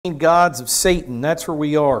Gods of Satan. That's where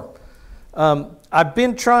we are. I've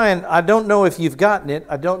been trying, I don't know if you've gotten it,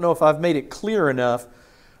 I don't know if I've made it clear enough,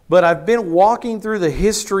 but I've been walking through the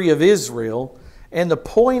history of Israel, and the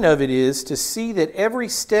point of it is to see that every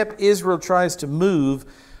step Israel tries to move,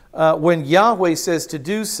 when Yahweh says to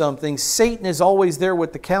do something, Satan is always there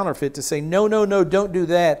with the counterfeit to say, no, no, no, don't do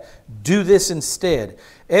that, do this instead.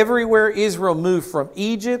 Everywhere Israel moved from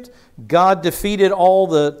Egypt, God defeated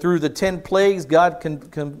through the 10 plagues,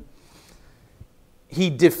 He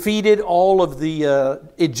defeated all of the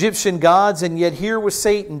Egyptian gods, and yet here was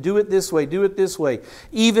Satan, do it this way, do it this way.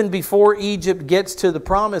 Even before Egypt gets to the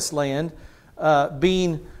promised land,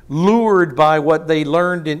 being lured by what they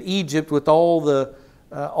learned in Egypt with all the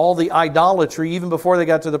idolatry, even before they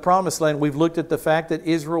got to the promised land. We've looked at the fact that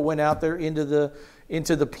Israel went out there into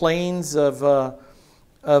the plains of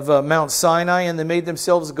Mount Sinai, and they made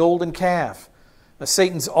themselves a golden calf.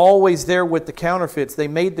 Satan's always there with the counterfeits. They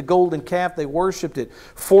made the golden calf, they worshipped it.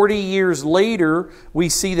 40 years later, we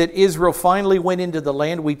see that Israel finally went into the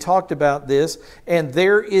land. We talked about this, and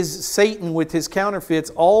there is Satan with his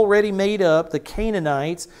counterfeits already made up: the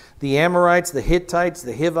Canaanites, the Amorites, the Hittites,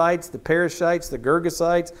 the Hivites, the Perishites, the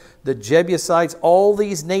Girgasites, the Jebusites, all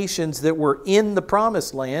these nations that were in the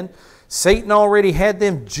promised land. Satan already had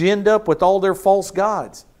them ginned up with all their false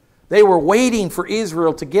gods. They were waiting for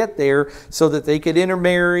Israel to get there so that they could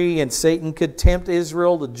intermarry, and Satan could tempt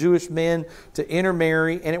Israel, the Jewish men, to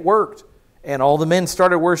intermarry, and it worked. And all the men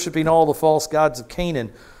started worshiping all the false gods of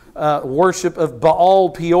Canaan. Worship of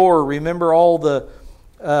Baal Peor. Remember all the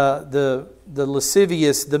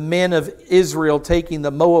lascivious, the men of Israel taking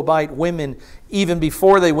the Moabite women even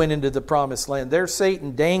before they went into the promised land. There's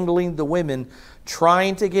Satan dangling the women,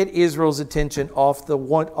 trying to get Israel's attention off the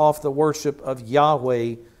worship of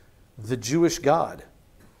Yahweh, the Jewish God.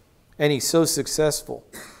 And he's so successful.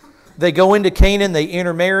 They go into Canaan, they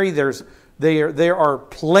intermarry. There are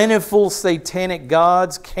plentiful satanic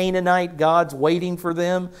gods, Canaanite gods waiting for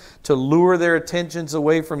them to lure their attentions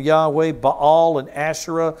away from Yahweh. Baal and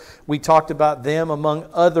Asherah, we talked about them among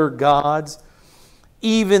other gods.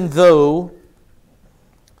 Even though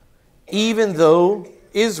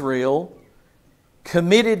Israel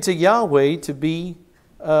committed to Yahweh to be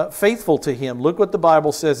faithful to Him. Look what the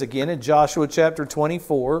Bible says again in Joshua chapter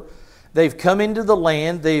 24. They've come into the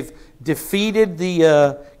land. They've defeated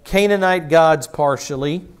the Canaanite gods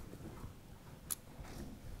partially.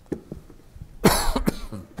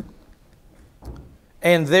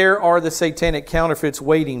 And there are the satanic counterfeits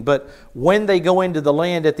waiting. But when they go into the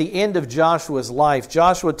land, at the end of Joshua's life,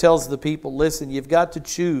 Joshua tells the people, listen, you've got to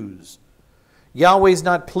choose. Yahweh's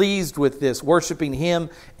not pleased with this, worshiping Him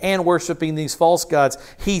and worshiping these false gods.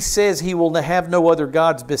 He says He will have no other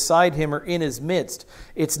gods beside Him or in His midst.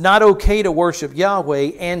 It's not okay to worship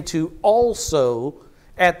Yahweh and to also,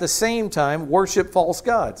 at the same time, worship false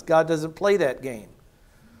gods. God doesn't play that game.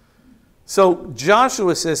 So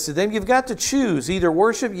Joshua says to them, you've got to choose. Either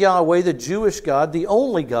worship Yahweh, the Jewish God, the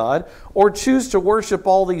only God, or choose to worship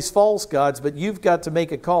all these false gods, but you've got to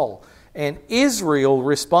make a call. And Israel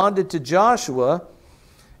responded to Joshua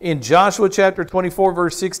in Joshua chapter 24,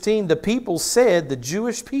 verse 16. The people said, the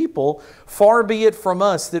Jewish people, far be it from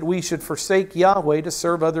us that we should forsake Yahweh to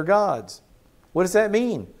serve other gods. What does that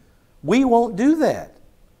mean? We won't do that.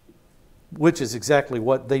 Which is exactly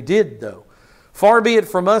what they did, though. Far be it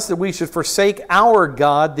from us that we should forsake our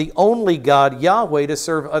God, the only God, Yahweh, to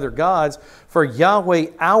serve other gods. For Yahweh,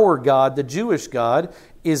 our God, the Jewish God,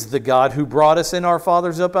 is the God who brought us and our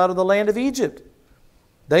fathers up out of the land of Egypt.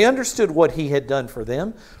 They understood what He had done for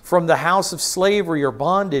them. From the house of slavery or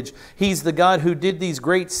bondage, He's the God who did these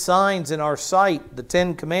great signs in our sight, the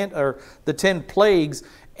 10 plagues,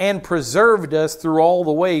 and preserved us through all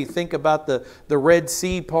the way. Think about the Red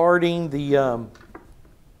Sea parting,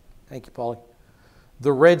 thank you, Polly.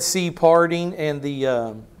 The Red Sea parting and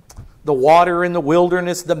the water in the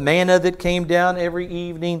wilderness, the manna that came down every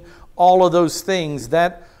evening. All of those things,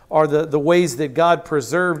 that are the ways that God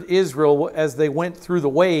preserved Israel as they went through the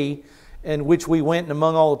way in which we went and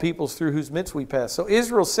among all the peoples through whose midst we passed. So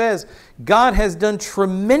Israel says, God has done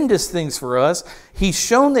tremendous things for us. He's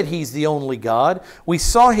shown that He's the only God. We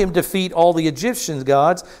saw Him defeat all the Egyptian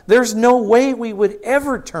gods. There's no way we would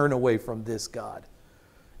ever turn away from this God.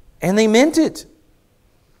 And they meant it.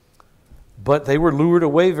 But they were lured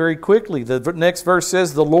away very quickly. The next verse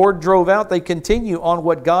says, the Lord drove out. They continue on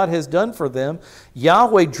what God has done for them.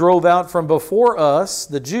 Yahweh drove out from before us,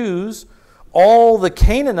 the Jews, all the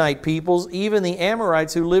Canaanite peoples, even the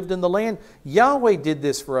Amorites who lived in the land. Yahweh did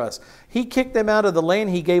this for us. He kicked them out of the land.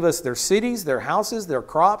 He gave us their cities, their houses, their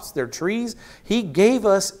crops, their trees. He gave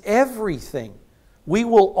us everything. we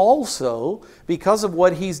will also, because of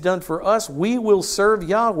what He's done for us, we will serve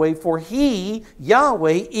Yahweh, for He,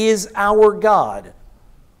 Yahweh, is our God.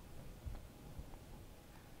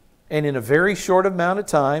 And in a very short amount of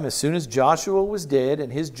time, as soon as Joshua was dead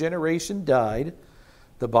and his generation died,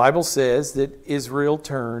 the Bible says that Israel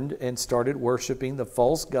turned and started worshiping the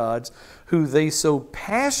false gods who they so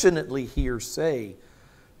passionately hear say,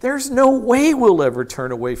 there's no way we'll ever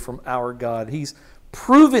turn away from our God. He's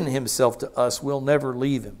proven Himself to us. We'll never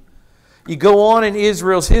leave Him. You go on in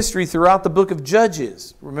Israel's history throughout the book of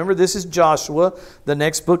Judges. Remember, this is Joshua. The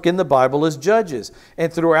next book in the Bible is Judges.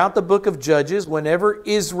 And throughout the book of Judges, whenever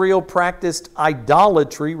Israel practiced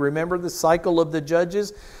idolatry, remember the cycle of the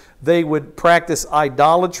Judges? They would practice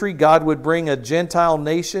idolatry. God would bring a Gentile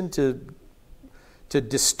nation to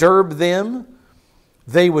disturb them.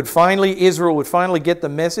 Israel would finally get the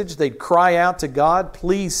message. They'd cry out to God,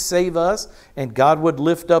 please save us, and God would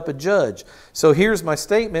lift up a judge. So here's my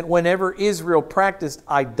statement. Whenever Israel practiced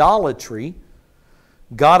idolatry,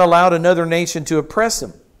 God allowed another nation to oppress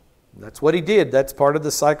them. That's what He did. That's part of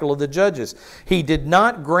the cycle of the Judges. He did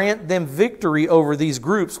not grant them victory over these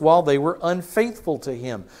groups while they were unfaithful to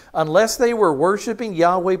Him. Unless they were worshiping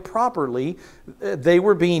Yahweh properly, they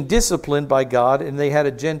were being disciplined by God, and they had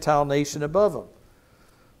a Gentile nation above them.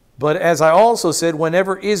 But as I also said,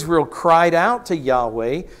 whenever Israel cried out to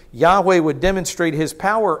Yahweh, Yahweh would demonstrate His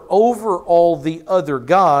power over all the other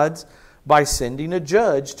gods by sending a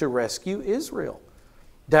judge to rescue Israel.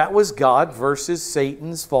 That was God versus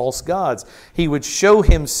Satan's false gods. He would show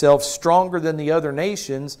Himself stronger than the other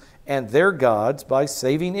nations and their gods by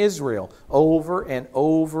saving Israel over and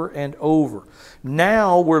over and over.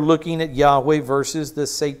 Now we're looking at Yahweh versus the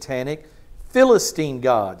satanic Philistine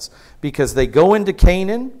gods, because they go into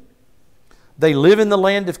Canaan. They live in the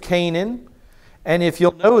land of Canaan. And if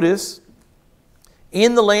you'll notice,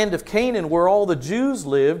 in the land of Canaan where all the Jews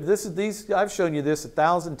lived, I've shown you this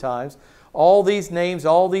 1,000 times. All these names,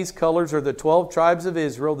 all these colors are the 12 tribes of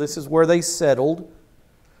Israel. This is where they settled.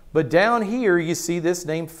 But down here you see this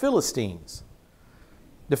name Philistines.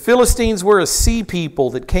 The Philistines were a sea people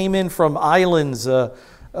that came in from islands,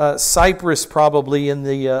 Cyprus probably in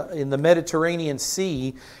the Mediterranean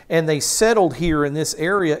Sea, and they settled here in this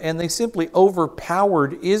area, and they simply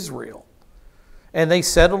overpowered Israel. And they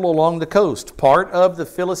settled along the coast. Part of the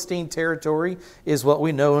Philistine territory is what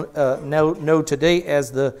we know today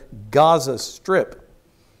as the Gaza Strip.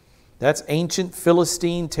 That's ancient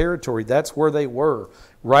Philistine territory. That's where they were,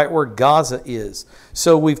 right where Gaza is.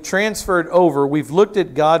 So we've transferred over. We've looked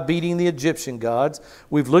at God beating the Egyptian gods.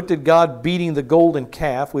 We've looked at God beating the golden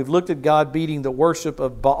calf. We've looked at God beating the worship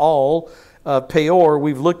of Baal, Peor.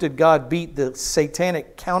 We've looked at God beat the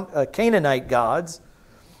satanic Canaanite gods.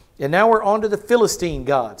 And now we're on to the Philistine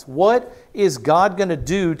gods. What is God going to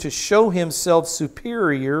do to show Himself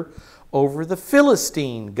superior over the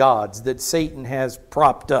Philistine gods that Satan has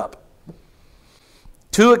propped up?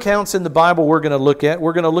 Two accounts in the Bible we're going to look at.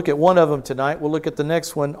 We're going to look at one of them tonight. We'll look at the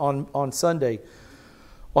next one on Sunday.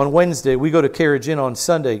 On Wednesday, we go to Carriage Inn on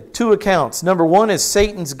Sunday. Two accounts. Number one is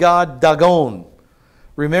Satan's god Dagon.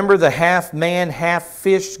 Remember the half-man,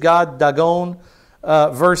 half-fish god Dagon?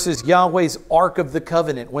 Versus Yahweh's Ark of the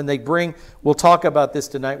Covenant. When they bring, we'll talk about this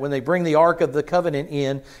tonight, when they bring the Ark of the Covenant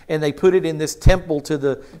in and they put it in this temple to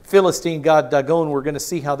the Philistine god Dagon, we're going to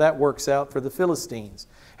see how that works out for the Philistines.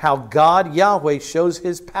 How God, Yahweh, shows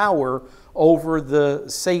His power over the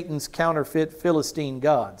Satan's counterfeit Philistine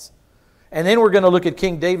gods. And then we're going to look at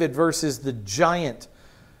King David versus the giant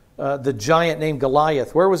named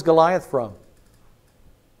Goliath. Where was Goliath from?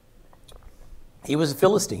 He was a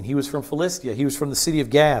Philistine. He was from Philistia. He was from the city of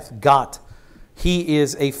Gath. He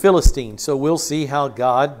is a Philistine. So we'll see how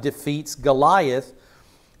God defeats Goliath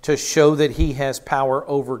to show that He has power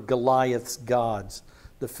over Goliath's gods,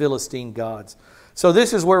 the Philistine gods. So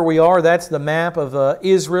this is where we are. That's the map of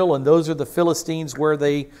Israel, and those are the Philistines where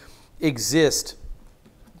they exist.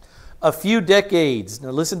 A few decades, now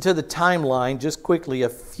listen to the timeline just quickly, a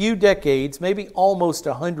few decades, maybe almost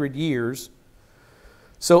 100 years.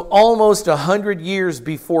 So almost 100 years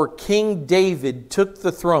before King David took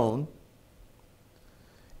the throne,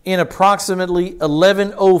 in approximately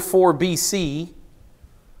 1104 BC,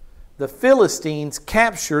 the Philistines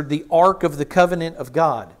captured the Ark of the Covenant of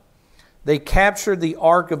God. They captured the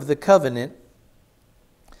Ark of the Covenant,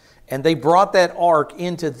 and they brought that Ark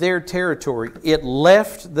into their territory. It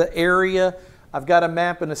left the area, I've got a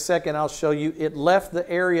map in a second I'll show you, it left the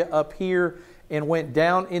area up here and went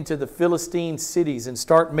down into the Philistine cities and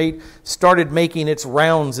started making its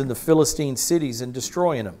rounds in the Philistine cities and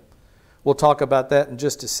destroying them. We'll talk about that in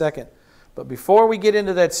just a second. But before we get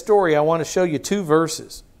into that story, I want to show you two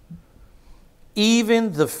verses.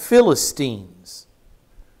 even the Philistines,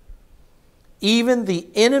 even the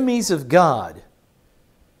enemies of God,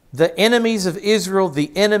 the enemies of Israel,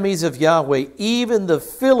 the enemies of Yahweh, even the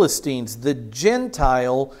Philistines, the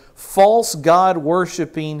Gentile, false God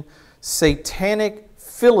worshiping, satanic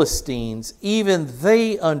Philistines, even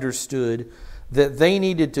they understood that they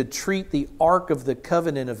needed to treat the Ark of the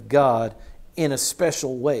Covenant of God in a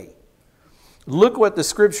special way. Look what the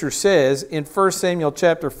Scripture says in 1 Samuel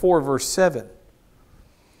chapter 4, verse 7.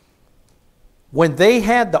 When they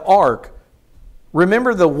had the Ark,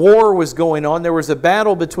 remember the war was going on. There was a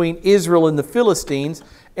battle between Israel and the Philistines,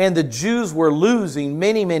 and the Jews were losing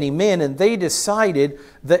many, many men, and they decided,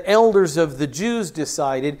 the elders of the Jews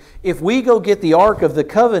decided, if we go get the Ark of the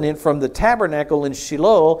Covenant from the tabernacle in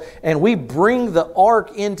Shiloh, and we bring the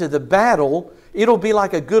Ark into the battle, it'll be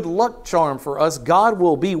like a good luck charm for us. God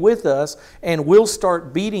will be with us, and we'll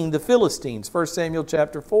start beating the Philistines. 1 Samuel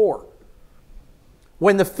chapter 4.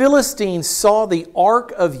 When the Philistines saw the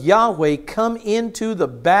Ark of Yahweh come into the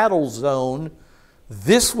battle zone,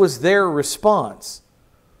 this was their response.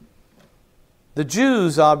 The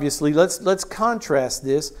Jews, obviously, let's contrast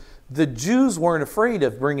this. The Jews weren't afraid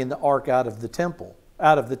of bringing the Ark out of the temple,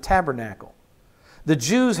 out of the tabernacle. The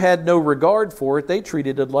Jews had no regard for it. They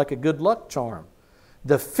treated it like a good luck charm.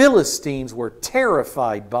 The Philistines were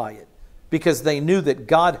terrified by it because they knew that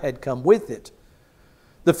God had come with it.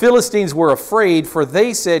 The Philistines were afraid, for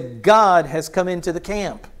they said, God has come into the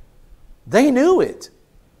camp. They knew it.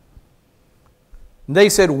 They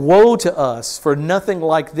said, woe to us, for nothing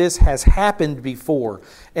like this has happened before.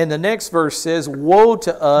 And the next verse says, woe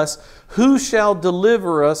to us, who shall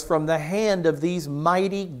deliver us from the hand of these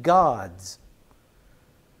mighty gods?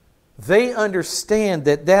 They understand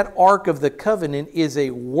that that Ark of the Covenant is a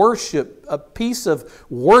piece of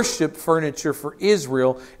worship furniture for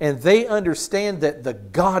Israel, and they understand that the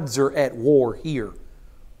gods are at war here.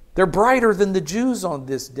 They're brighter than the Jews on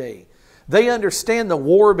this day. They understand the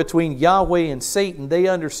war between Yahweh and Satan. They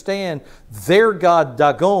understand their God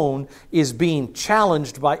Dagon is being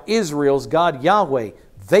challenged by Israel's God Yahweh.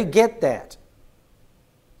 They get that.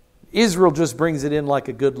 Israel just brings it in like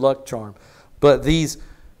a good luck charm. But these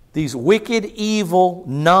wicked, evil,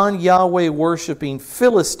 non-Yahweh worshiping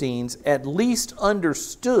Philistines at least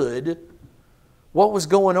understood what was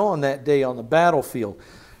going on that day on the battlefield.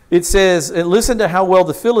 It says, and listen to how well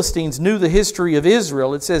the Philistines knew the history of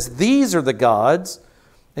Israel. It says, these are the gods,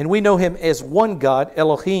 and we know him as one God,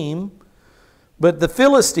 Elohim. But the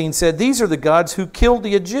Philistines said, these are the gods who killed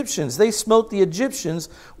the Egyptians. They smote the Egyptians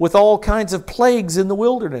with all kinds of plagues in the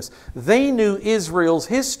wilderness. They knew Israel's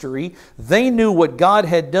history. They knew what God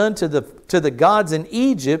had done to the gods in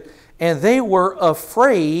Egypt, and they were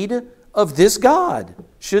afraid of this God.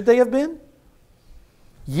 Should they have been?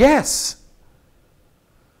 Yes.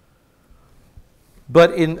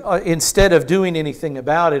 But instead of doing anything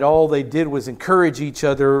about it, all they did was encourage each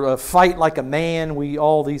other, fight like a man,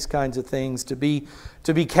 all these kinds of things. To be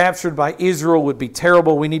captured by Israel would be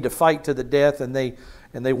terrible. We need to fight to the death. And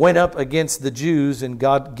they went up against the Jews, and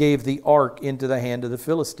God gave the ark into the hand of the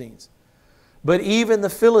Philistines. But even the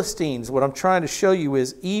Philistines, what I'm trying to show you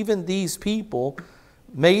is even these people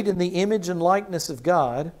made in the image and likeness of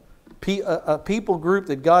God, a people group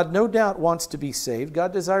that God no doubt wants to be saved.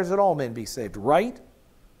 God desires that all men be saved, right?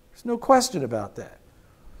 There's no question about that.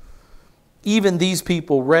 Even these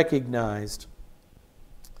people recognized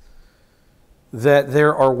that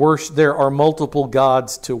there are multiple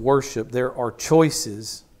gods to worship. There are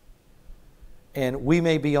choices. And we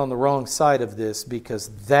may be on the wrong side of this because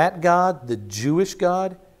that God, the Jewish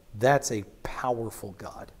God, that's a powerful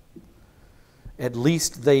God. At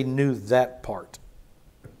least they knew that part.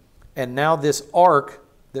 And now this ark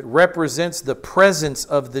that represents the presence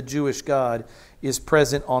of the Jewish God is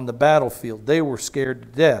present on the battlefield. They were scared to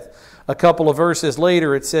death. A couple of verses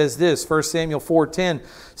later it says this, 1 Samuel 4:10,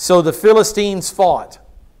 so the Philistines fought.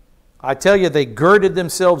 I tell you, they girded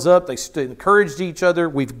themselves up. They encouraged each other.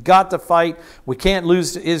 We've got to fight. We can't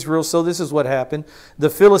lose to Israel. So this is what happened. The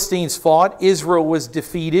Philistines fought. Israel was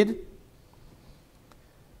defeated.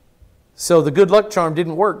 So the good luck charm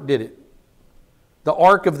didn't work, did it? The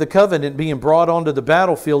Ark of the Covenant being brought onto the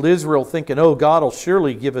battlefield, Israel thinking, oh, God will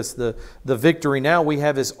surely give us the victory. Now we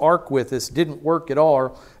have His Ark with us. Didn't work at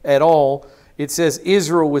all. It says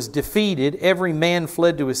Israel was defeated. Every man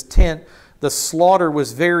fled to his tent. The slaughter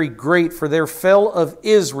was very great, for there fell of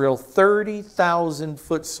Israel 30,000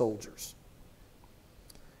 foot soldiers.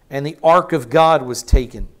 And the Ark of God was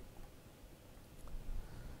taken.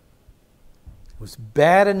 It was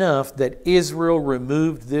bad enough that Israel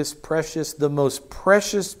removed this the most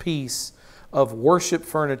precious piece of worship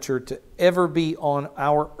furniture to ever be on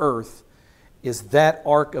our earth. is that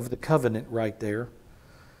Ark of the Covenant right there.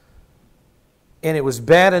 And it was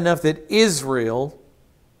bad enough that Israel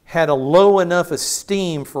had a low enough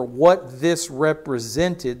esteem for what this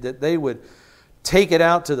represented that they would take it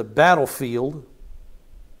out to the battlefield.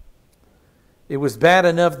 It was bad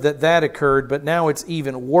enough that that occurred, but now it's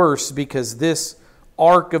even worse because this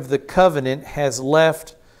Ark of the Covenant has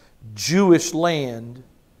left Jewish land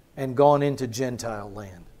and gone into Gentile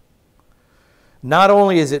land. Not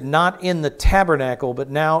only is it not in the tabernacle, but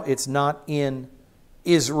now it's not in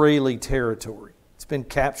Israeli territory. It's been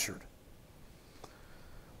captured.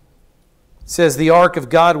 It says the ark of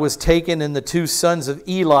God was taken and the two sons of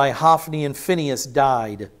Eli, Hophni and Phinehas,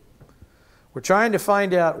 died. We're trying to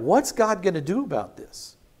find out what's God going to do about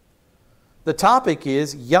this. The topic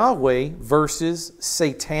is Yahweh versus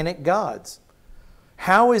satanic gods.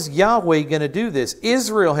 How is Yahweh going to do this?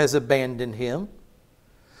 Israel has abandoned Him.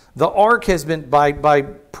 The ark has been, by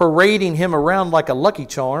parading Him around like a lucky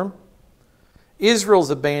charm, Israel's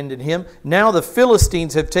abandoned Him. Now the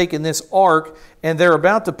Philistines have taken this ark and they're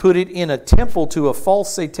about to put it in a temple to a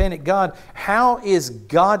false satanic god. How is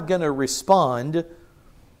God going to respond?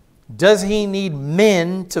 Does He need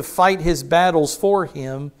men to fight His battles for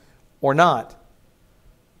Him or not?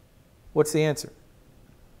 What's the answer?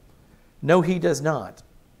 No, He does not.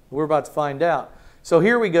 We're about to find out. So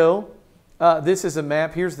here we go. This is a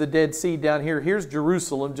map. Here's the Dead Sea down here. Here's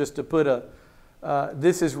Jerusalem, just to put a...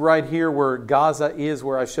 this is right here where Gaza is,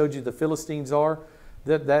 where I showed you the Philistines are.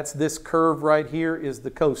 That's this curve right here is the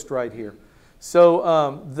coast right here.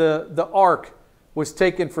 So the ark was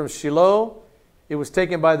taken from Shiloh. It was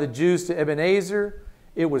taken by the Jews to Ebenezer.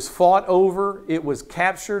 It was fought over. It was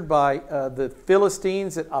captured by the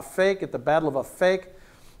Philistines at Aphek, at the Battle of Aphek.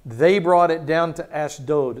 They brought it down to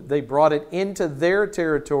Ashdod. They brought it into their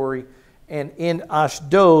territory, and in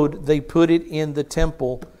Ashdod they put it in the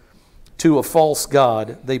temple to a false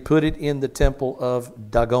god. They put it in the temple of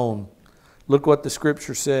Dagon. Look what the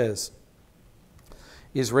scripture says.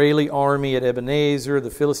 Israeli army at Ebenezer, the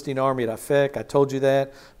Philistine army at Aphek. I told you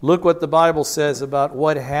that. Look what the Bible says about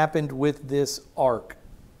what happened with this ark.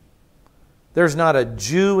 There's not a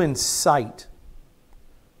Jew in sight.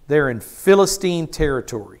 They're in Philistine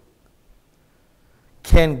territory.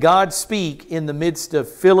 Can God speak in the midst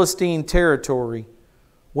of Philistine territory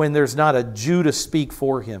when there's not a Jew to speak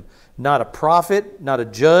for Him? Not a prophet, not a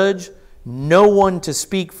judge, no one to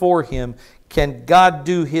speak for Him. Can God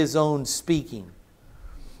do His own speaking?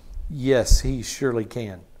 Yes, He surely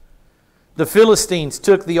can. The Philistines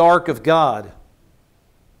took the ark of God.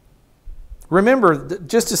 Remember,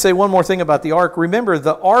 just to say one more thing about the ark, remember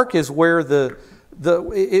the ark is where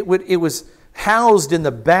it was housed in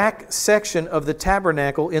the back section of the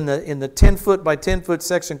tabernacle in the 10-foot by 10-foot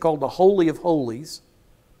section called the Holy of Holies.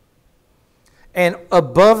 And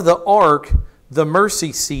above the ark, the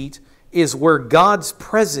mercy seat, is where God's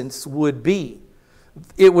presence would be.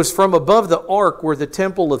 It was from above the ark where the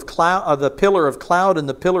temple of cloud, the pillar of cloud and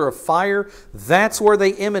the pillar of fire, that's where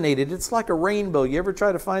they emanated. It's like a rainbow. You ever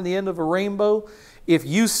try to find the end of a rainbow? If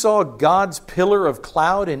you saw God's pillar of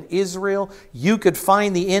cloud in Israel, you could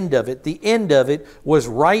find the end of it. The end of it was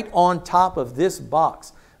right on top of this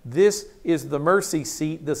box. This is the mercy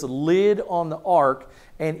seat, this lid on the ark,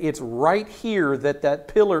 and it's right here that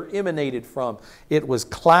pillar emanated from. It was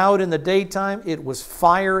cloud in the daytime. It was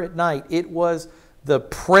fire at night. It was the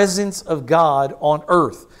presence of God on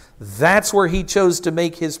earth. That's where He chose to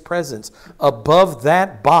make His presence. Above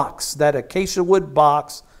that box, that acacia wood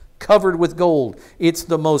box covered with gold. It's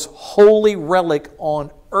the most holy relic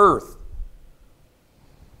on earth.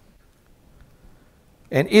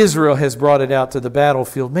 And Israel has brought it out to the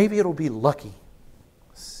battlefield. Maybe it'll be lucky.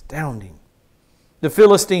 Astounding. The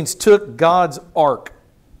Philistines took God's ark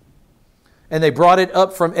and they brought it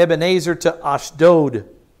up from Ebenezer to Ashdod.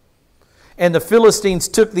 And the Philistines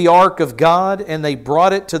took the ark of God and they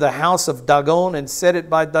brought it to the house of Dagon and set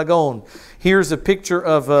it by Dagon. Here's a picture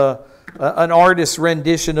of an artist's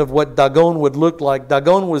rendition of what Dagon would look like.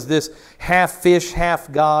 Dagon was this half fish,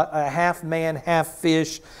 half god, half man, half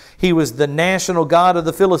fish. He was the national god of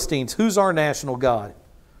the Philistines. Who's our national god?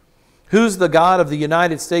 Who's the God of the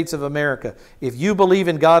United States of America? If you believe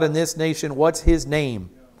in God in this nation, what's His name?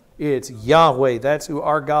 It's Yahweh. That's who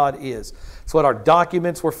our God is. It's what our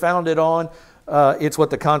documents were founded on. It's what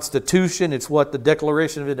the Constitution, it's what the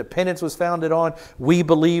Declaration of Independence was founded on. We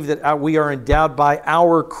believe that we are endowed by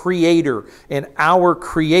our Creator. And our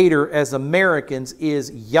Creator as Americans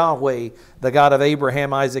is Yahweh, the God of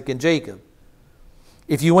Abraham, Isaac, and Jacob.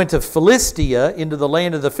 If you went to Philistia, into the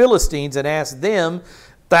land of the Philistines, and asked them,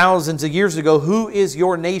 thousands of years ago, who is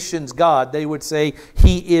your nation's God? They would say,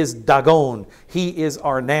 he is Dagon. He is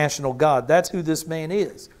our national God. That's who this man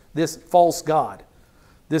is, this false God,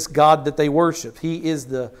 this God that they worship. He is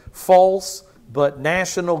the false but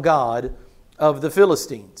national God of the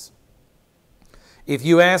Philistines. If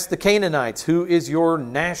you ask the Canaanites, who is your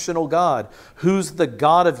national God? Who's the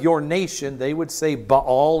God of your nation? They would say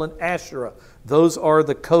Baal and Asherah. Those are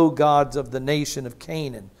the co-gods of the nation of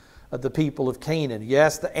Canaan, of the people of Canaan. You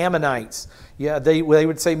ask the Ammonites, they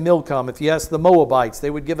would say Milcom. If you ask the Moabites,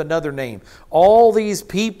 they would give another name. All these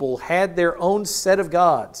people had their own set of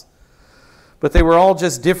gods, but they were all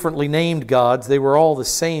just differently named gods. They were all the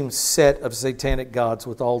same set of satanic gods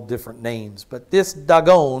with all different names. But this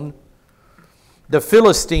Dagon, the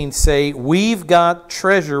Philistines say, we've got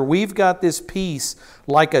treasure, we've got this piece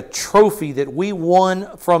like a trophy that we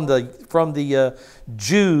won from the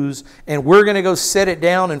Jews, and we're going to go set it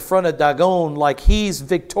down in front of Dagon like he's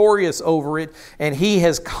victorious over it, and he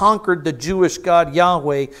has conquered the Jewish God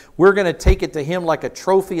Yahweh. We're going to take it to him like a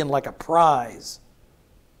trophy and like a prize.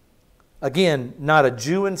 Again, not a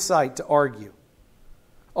Jew in sight to argue.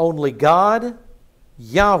 Only God,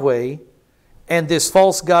 Yahweh, and this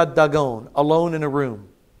false god Dagon, alone in a room.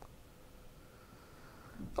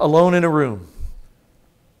 Alone in a room.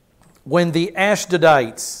 When the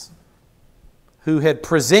Ashdodites, who had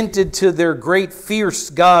presented to their great fierce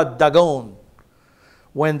god Dagon,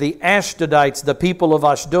 when the Ashdodites, the people of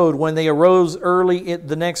Ashdod, when they arose early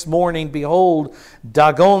the next morning, behold,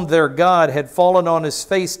 Dagon their god had fallen on his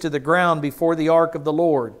face to the ground before the ark of the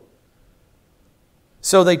Lord.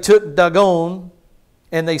 So they took Dagon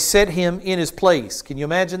and they set him in his place. Can you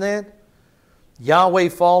imagine that? Yahweh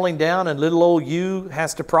falling down and little old you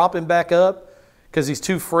has to prop him back up because he's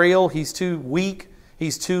too frail, he's too weak,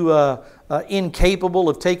 he's too incapable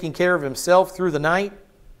of taking care of himself through the night.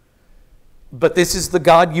 But this is the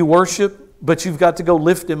God you worship, but you've got to go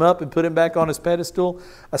lift him up and put him back on his pedestal.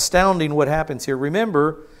 Astounding what happens here.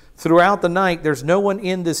 Remember, throughout the night, there's no one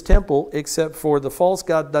in this temple except for the false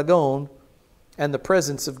god Dagon and the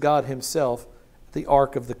presence of God himself, the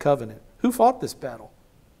Ark of the Covenant. Who fought this battle?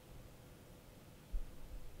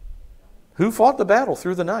 Who fought the battle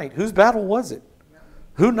through the night? Whose battle was it?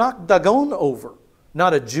 Who knocked Dagon over?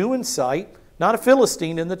 Not a Jew in sight, not a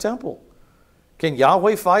Philistine in the temple. Can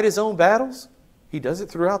Yahweh fight his own battles? He does it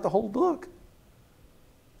throughout the whole book.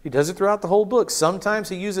 He does it throughout the whole book. Sometimes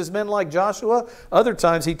he uses men like Joshua. Other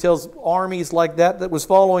times he tells armies like that was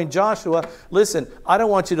following Joshua, listen, I don't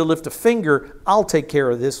want you to lift a finger. I'll take care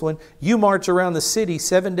of this one. You march around the city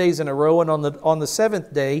 7 days in a row, and on the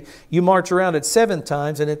seventh day, you march around it 7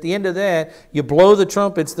 times, and at the end of that, you blow the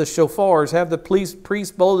trumpets, the shofars, have the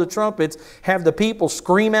priests blow the trumpets, have the people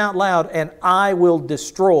scream out loud, and I will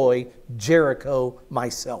destroy Jericho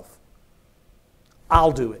myself.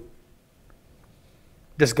 I'll do it.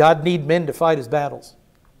 Does God need men to fight his battles?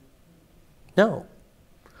 No.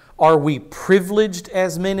 Are we privileged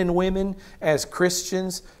as men and women, as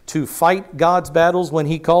Christians, to fight God's battles when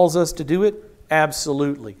he calls us to do it?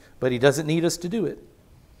 Absolutely. But he doesn't need us to do it.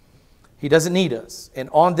 He doesn't need us. And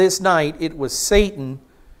on this night, it was Satan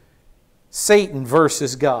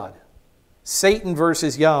versus God. Satan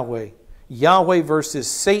versus Yahweh. Yahweh versus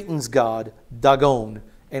Satan's God, Dagon.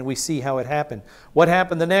 And we see how it happened. What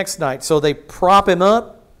happened the next night? So they prop him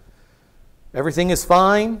up. Everything is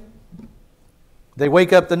fine. They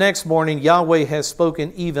wake up the next morning. Yahweh has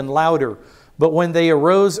spoken even louder. But when they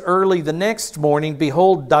arose early the next morning,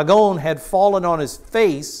 behold, Dagon had fallen on his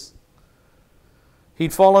face.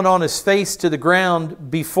 He'd fallen on his face to the ground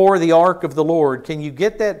before the ark of the Lord. Can you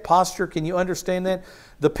get that posture? Can you understand that?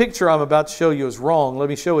 The picture I'm about to show you is wrong. Let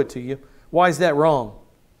me show it to you. Why is that wrong?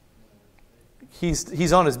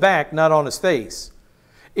 He's on his back, not on his face.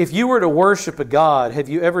 If you were to worship a god, have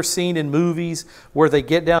you ever seen in movies where they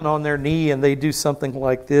get down on their knee and they do something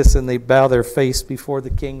like this and they bow their face before the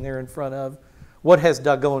king they're in front of? What has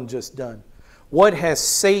Dagon just done? What has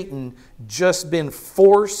Satan just been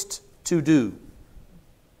forced to do?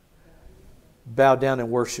 Bow down and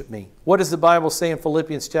worship me. What does the Bible say in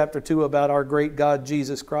Philippians chapter 2 about our great God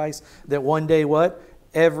Jesus Christ? That one day what?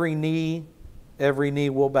 Every knee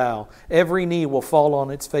will bow. Every knee will fall on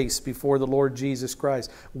its face before the Lord Jesus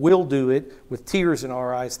Christ. We'll do it with tears in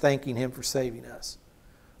our eyes, thanking him for saving us.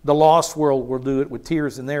 The lost world will do it with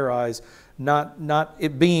tears in their eyes, not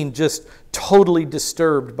it being just totally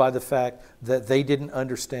disturbed by the fact that they didn't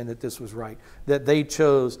understand that this was right, that they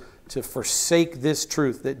chose to forsake this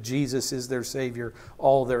truth that Jesus is their Savior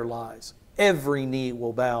all their lives. every knee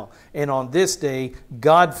will bow. And on this day,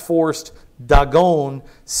 God forced Dagon,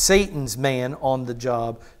 Satan's man on the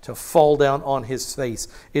job, to fall down on his face.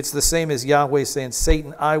 It's the same as Yahweh saying,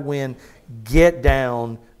 Satan, I win. Get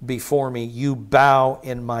down before me. You bow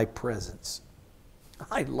in my presence.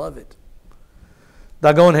 I love it.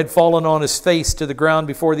 Dagon had fallen on his face to the ground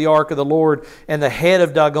before the ark of the Lord, and the head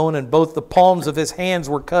of Dagon and both the palms of his hands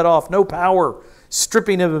were cut off. No power,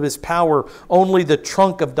 stripping him of his power. Only the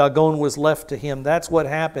trunk of Dagon was left to him. That's what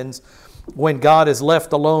happens when God is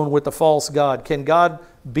left alone with the false god. Can God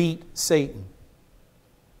beat Satan?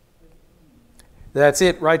 That's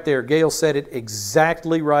it right there. Gail said it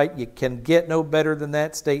exactly right. You can get no better than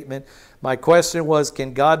that statement. My question was,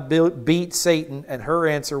 can God beat Satan? And her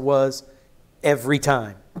answer was, every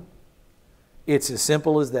time. It's as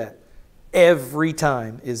simple as that. Every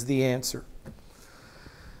time is the answer.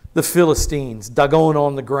 The Philistines, Dagon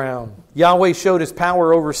on the ground. Yahweh showed His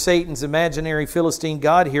power over Satan's imaginary Philistine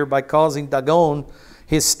god here by causing Dagon,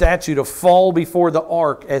 his statue, to fall before the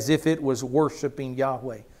ark as if it was worshiping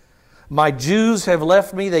Yahweh. My Jews have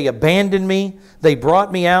left me. They abandoned me. They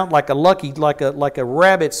brought me out like a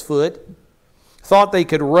rabbit's foot. Thought they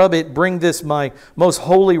could rub it, bring this my most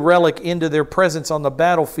holy relic into their presence on the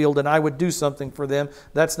battlefield, and I would do something for them.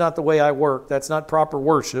 That's not the way I work. That's not proper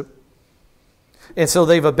worship. And so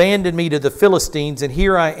they've abandoned me to the Philistines, and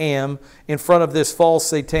here I am in front of this false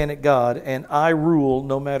satanic god, and I rule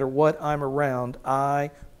no matter what I'm around. I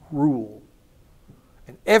rule.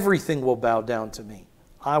 And everything will bow down to me.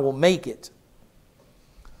 I will make it.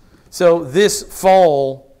 So this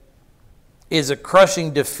fall is a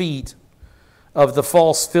crushing defeat of the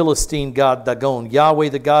false Philistine god Dagon. Yahweh,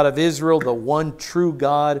 the God of Israel, the one true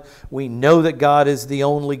God. We know that God is the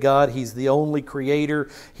only God. He's the only creator.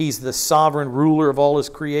 He's the sovereign ruler of all His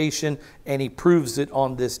creation, and He proves it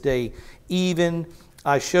on this day. Even,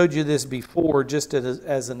 I showed you this before just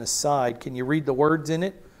as an aside. Can you read the words in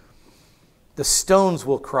it? The stones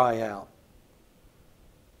will cry out.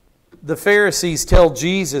 The Pharisees tell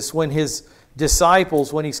Jesus when His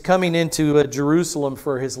disciples, when He's coming into Jerusalem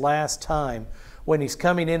for His last time, when He's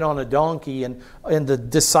coming in on a donkey, and the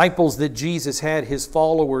disciples that Jesus had, His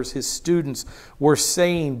followers, His students, were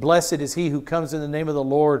saying, blessed is He who comes in the name of the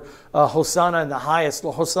Lord, Hosanna in the highest.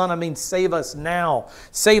 Hosanna means save us now.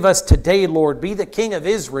 Save us today, Lord. Be the King of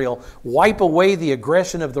Israel. Wipe away the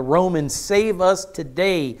aggression of the Romans. Save us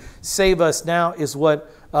today. Save us now is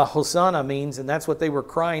what Hosanna means, and that's what they were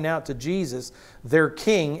crying out to Jesus, their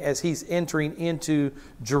King, as He's entering into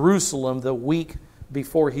Jerusalem the week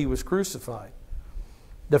before He was crucified.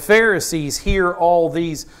 The Pharisees hear all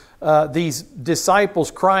these disciples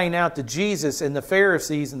crying out to Jesus, and the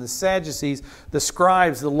Pharisees and the Sadducees, the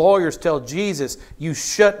scribes, the lawyers tell Jesus, you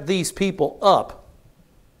shut these people up.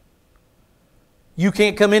 You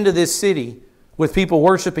can't come into this city with people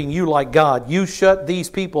worshiping you like God. You shut these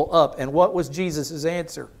people up. And what was Jesus'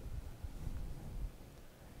 answer?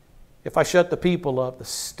 If I shut the people up, the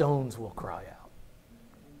stones will cry out.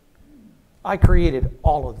 I created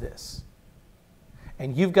all of this.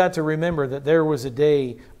 And you've got to remember that there was a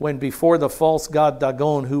day when before the false god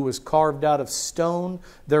Dagon, who was carved out of stone,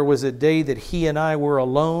 there was a day that he and I were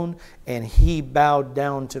alone, and he bowed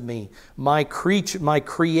down to me. My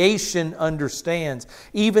creation understands.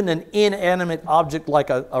 Even an inanimate object like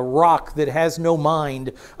a rock that has no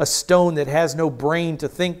mind, a stone that has no brain to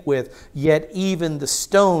think with, yet even the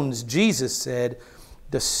stones, Jesus said,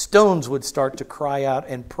 the stones would start to cry out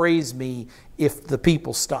and praise me if the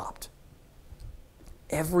people stopped.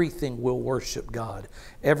 Everything will worship God.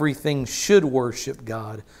 Everything should worship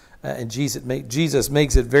God. And Jesus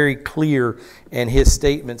makes it very clear in His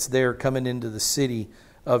statements there coming into the city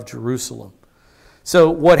of Jerusalem.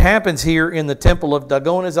 So what happens here in the temple of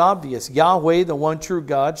Dagon is obvious. Yahweh, the one true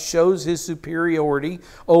God, shows His superiority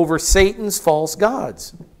over Satan's false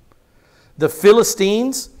gods. The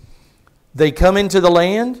Philistines, they come into the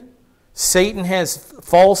land. Satan has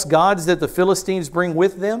false gods that the Philistines bring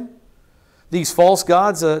with them. These false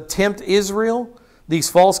gods tempt Israel. These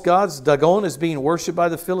false gods, Dagon is being worshipped by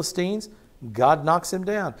the Philistines. God knocks him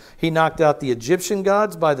down. He knocked out the Egyptian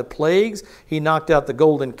gods by the plagues. He knocked out the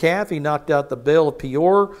golden calf. He knocked out the Baal of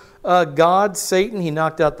Peor god, Satan. He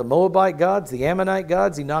knocked out the Moabite gods, the Ammonite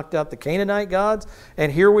gods. He knocked out the Canaanite gods.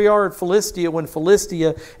 And here we are at Philistia when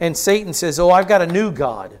Philistia and Satan says, oh, I've got a new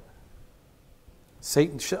god.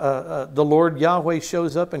 Satan, the Lord Yahweh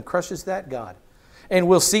shows up and crushes that god. And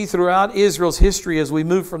we'll see throughout Israel's history as we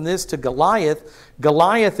move from this to Goliath,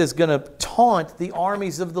 Goliath is going to taunt the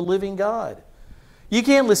armies of the living God. You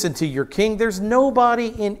can't listen to your king. There's nobody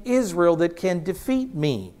in Israel that can defeat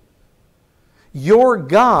me. Your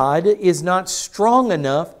God is not strong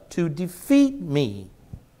enough to defeat me.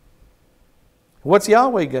 What's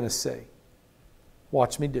Yahweh going to say?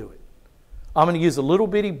 Watch me do it. I'm going to use a little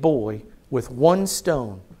bitty boy with one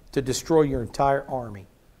stone to destroy your entire army.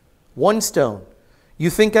 One stone. You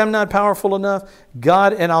think I'm not powerful enough?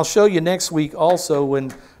 God, and I'll show you next week also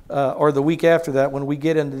when, or the week after that, when we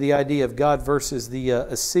get into the idea of God versus the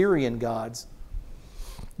Assyrian gods,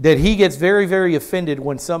 that He gets very, very offended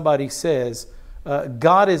when somebody says,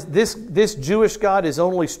 God is this Jewish God is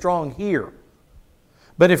only strong here.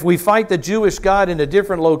 But if we fight the Jewish God in a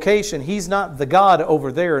different location, He's not the God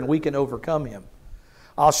over there and we can overcome Him.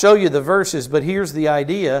 I'll show you the verses, but here's the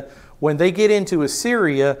idea. When they get into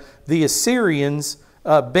Assyria, the Assyrians,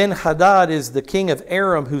 Ben-Hadad is the king of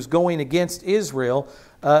Aram who's going against Israel.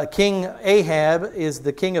 King Ahab is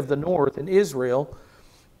the king of the north in Israel.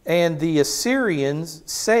 And the Assyrians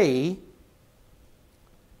say,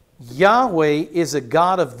 Yahweh is a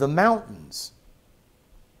God of the mountains.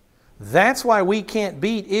 That's why we can't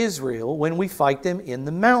beat Israel when we fight them in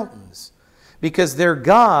the mountains. Because their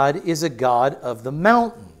God is a God of the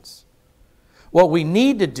mountains. What we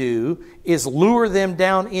need to do is lure them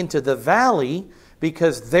down into the valley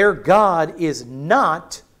because their God is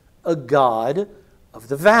not a God of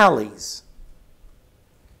the valleys.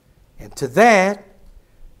 And to that,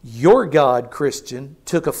 your God, Christian,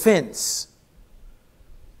 took offense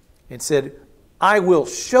and said, I will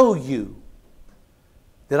show you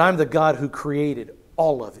that I'm the God who created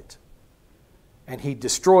all of it. And he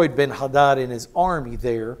destroyed Ben-Hadad and his army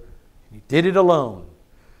there. And he did it alone.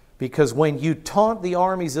 Because when you taunt the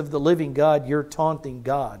armies of the living God, you're taunting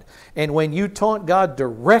God. And when you taunt God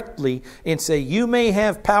directly and say, you may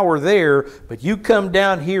have power there, but you come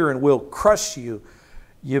down here and we'll crush you,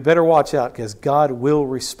 you better watch out because God will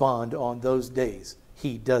respond on those days.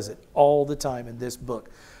 He does it all the time in this book.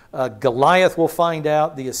 Goliath will find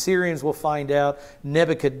out. The Assyrians will find out.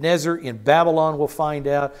 Nebuchadnezzar in Babylon will find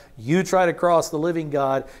out. You try to cross the living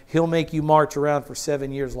God, He'll make you march around for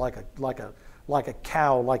 7 years like a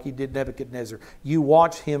cow, like He did Nebuchadnezzar. You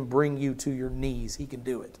watch Him bring you to your knees. He can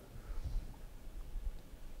do it.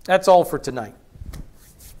 That's all for tonight.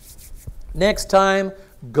 Next time,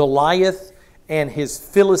 Goliath and his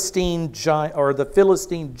Philistine giant, or the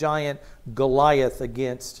Philistine giant Goliath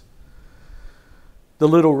against the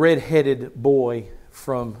little red-headed boy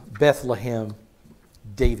from Bethlehem,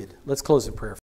 David. Let's close in prayer.